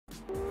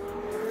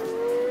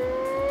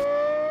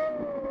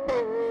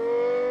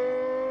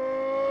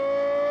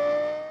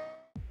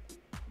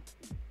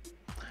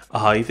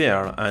Hi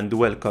there and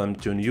welcome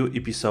to a new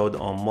episode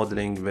on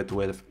modeling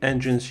V12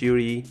 engine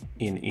theory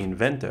in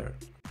Inventor.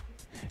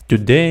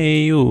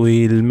 Today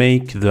we'll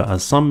make the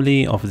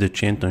assembly of the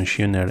chain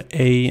tensioner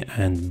A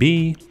and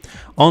B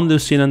on the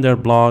cylinder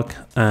block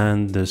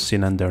and the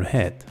cylinder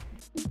head.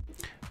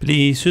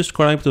 Please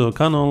subscribe to the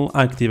channel,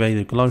 activate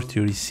the clock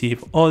to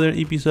receive other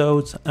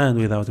episodes, and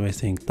without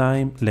wasting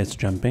time, let's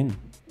jump in.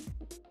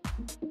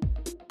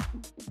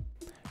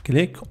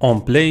 Click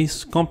on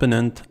Place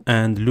Component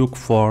and look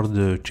for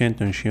the chain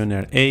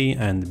tensioner A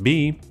and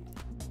B.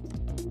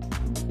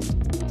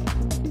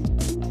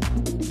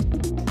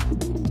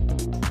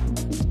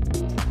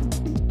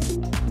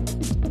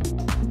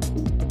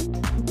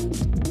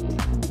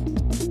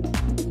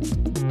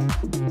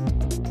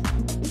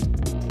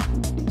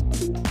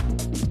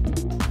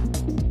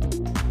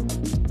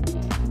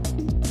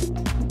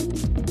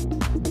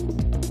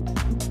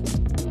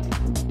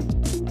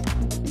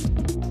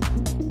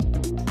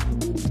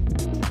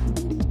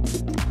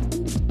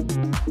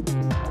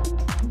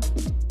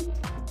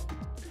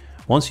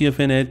 Once you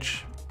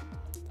finish,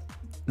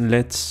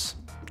 let's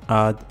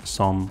add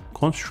some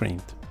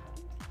constraint.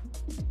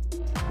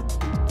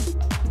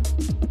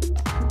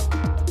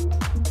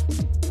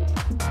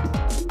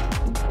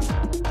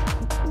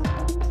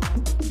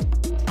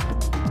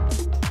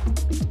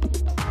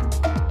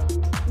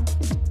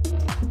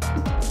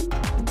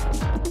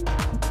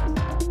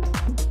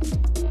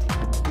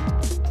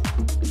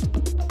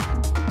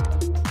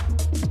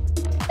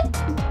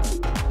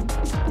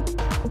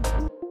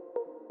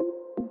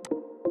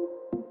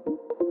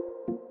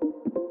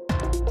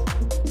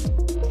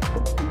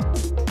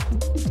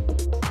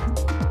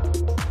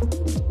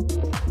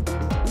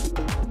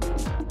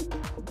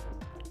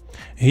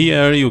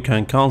 Here you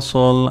can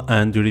cancel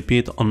and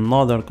repeat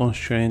another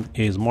constraint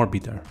is more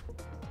better.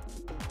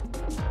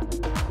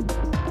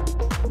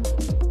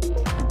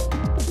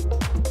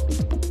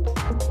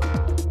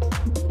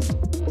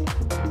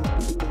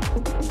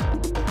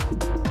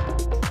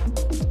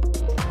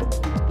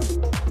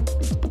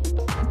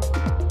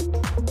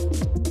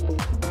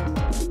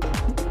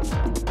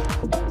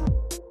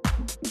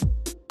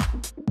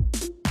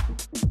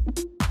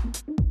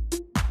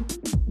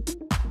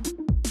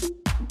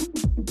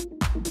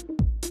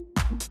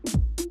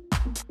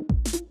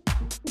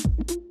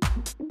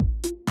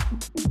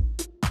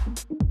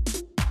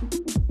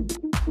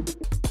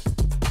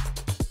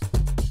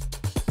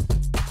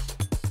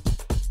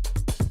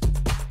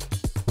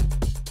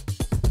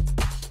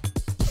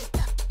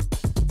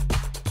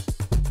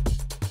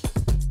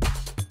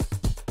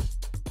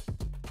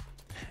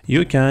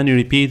 You can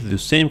repeat the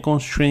same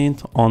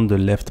constraint on the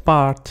left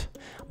part,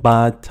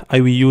 but I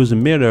will use a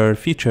mirror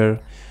feature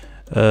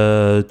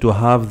to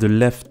have the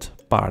left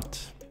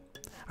part.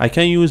 I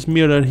can use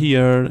mirror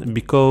here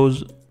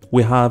because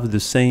we have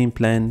the same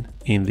plane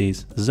in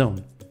this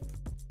zone.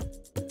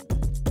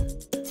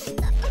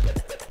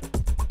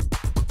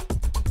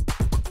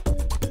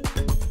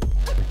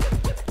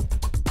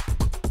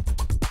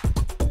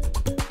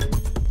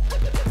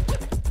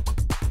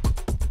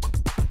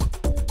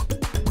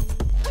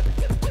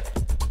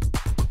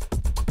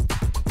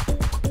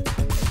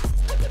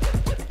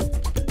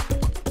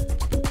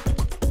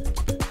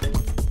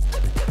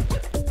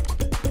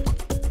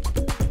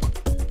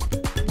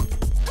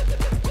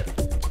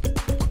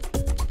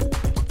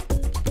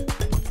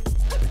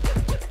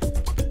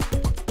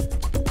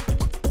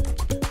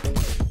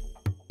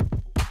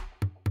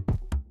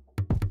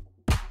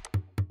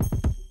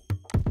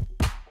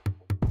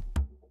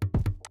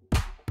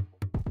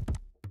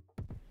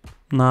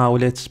 Now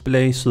let's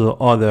place the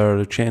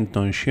other chain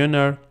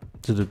tensioner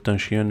to the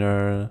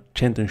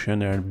chain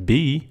tensioner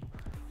B,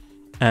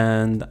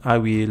 and I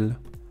will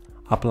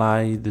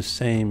apply the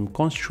same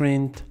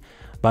constraint,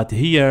 but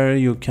here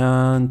you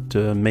can't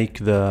make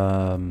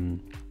the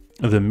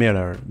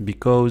mirror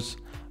because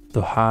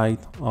the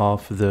height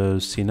of the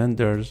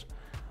cylinders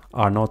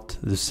are not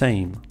the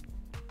same.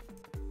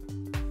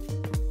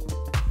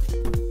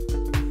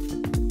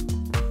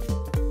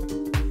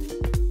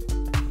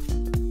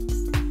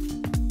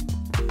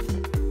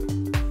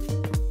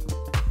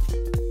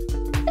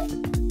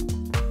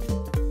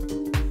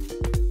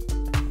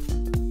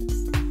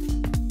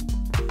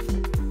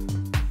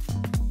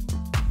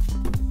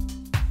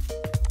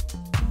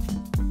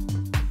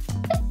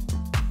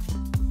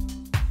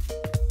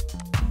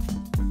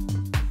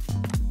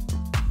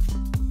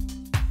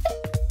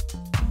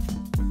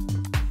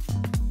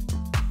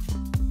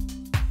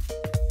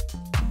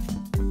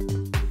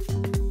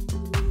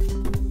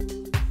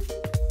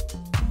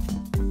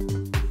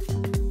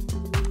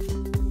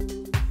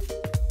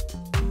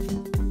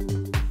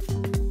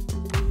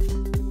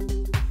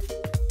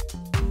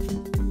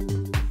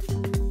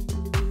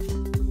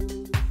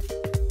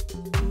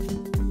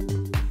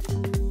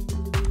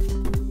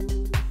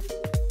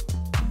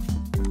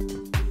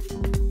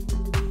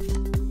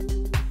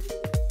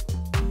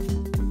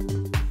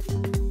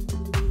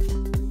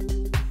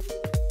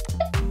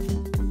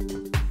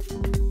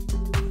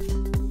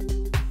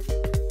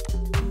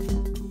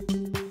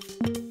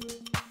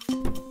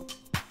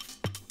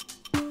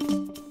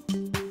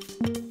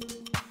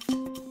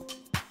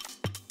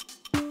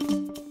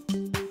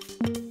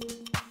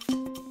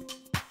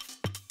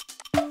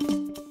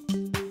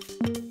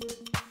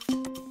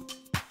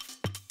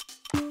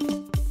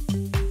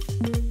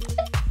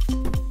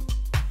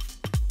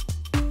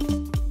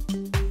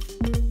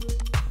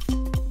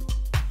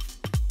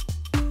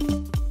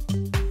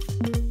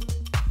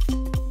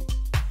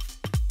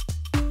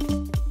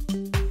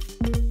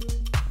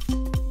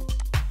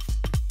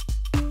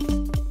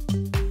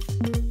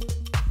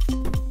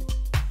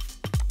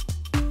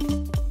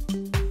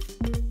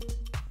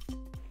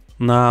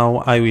 Now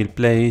I will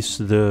place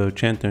the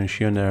chain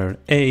tensioner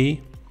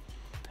A.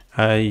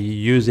 I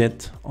use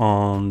it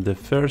on the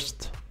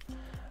first,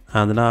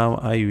 and now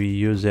I will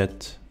use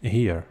it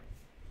here.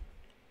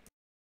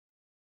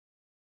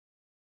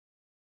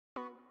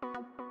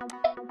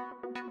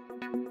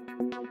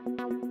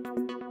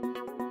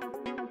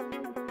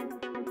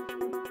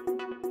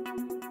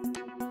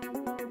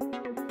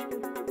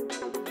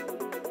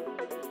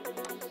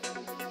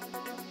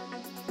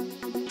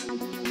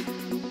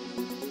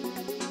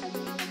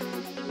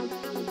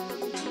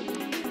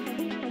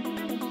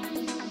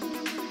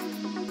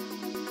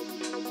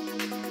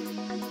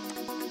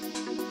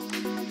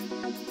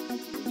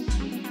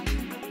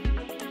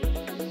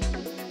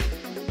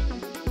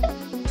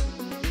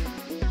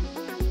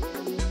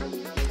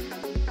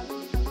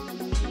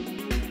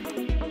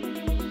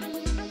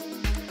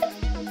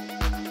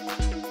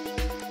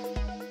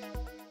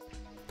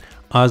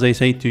 As I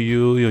say to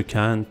you, you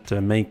can't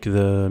make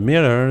the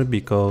mirror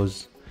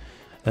because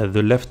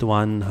the left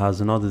one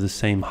has not the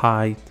same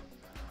height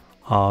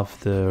of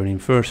the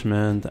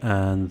reinforcement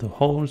and the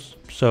holes,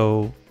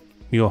 so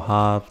you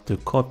have to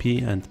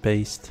copy and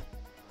paste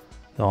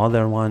the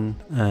other one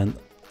and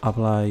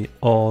apply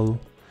all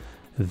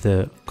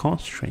the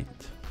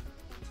constraint.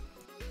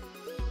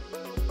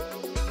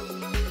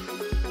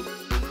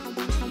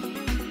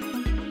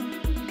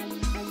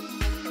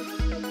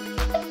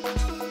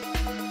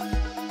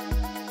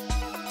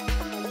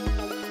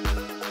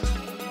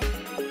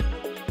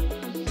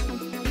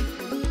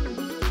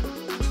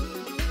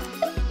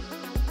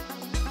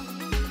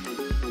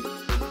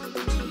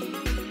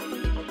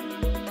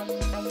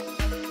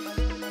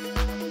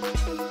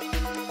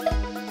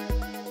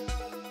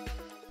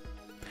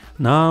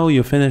 Now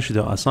you finish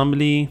the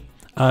assembly.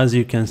 As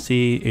you can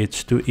see,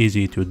 it's too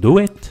easy to do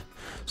it.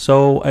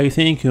 So I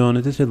think you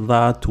noticed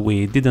that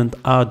we didn't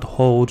add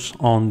holes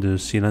on the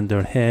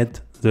cylinder head,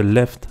 the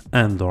left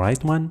and the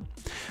right one.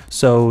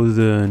 So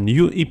the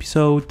new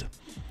episode,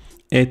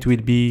 it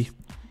will be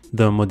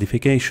the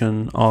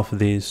modification of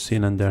this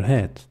cylinder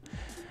head.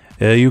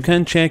 You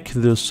can check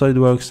the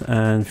SolidWorks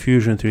and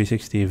Fusion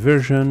 360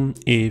 version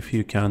if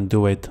you can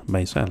do it by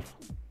yourself.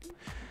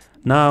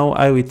 Now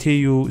I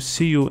will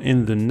see you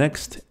in the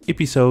next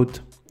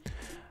episode.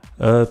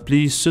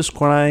 Please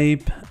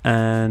subscribe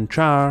and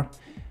share.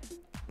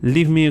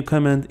 Leave me a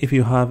comment if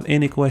you have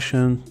any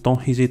question.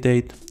 Don't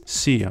hesitate.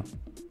 See ya.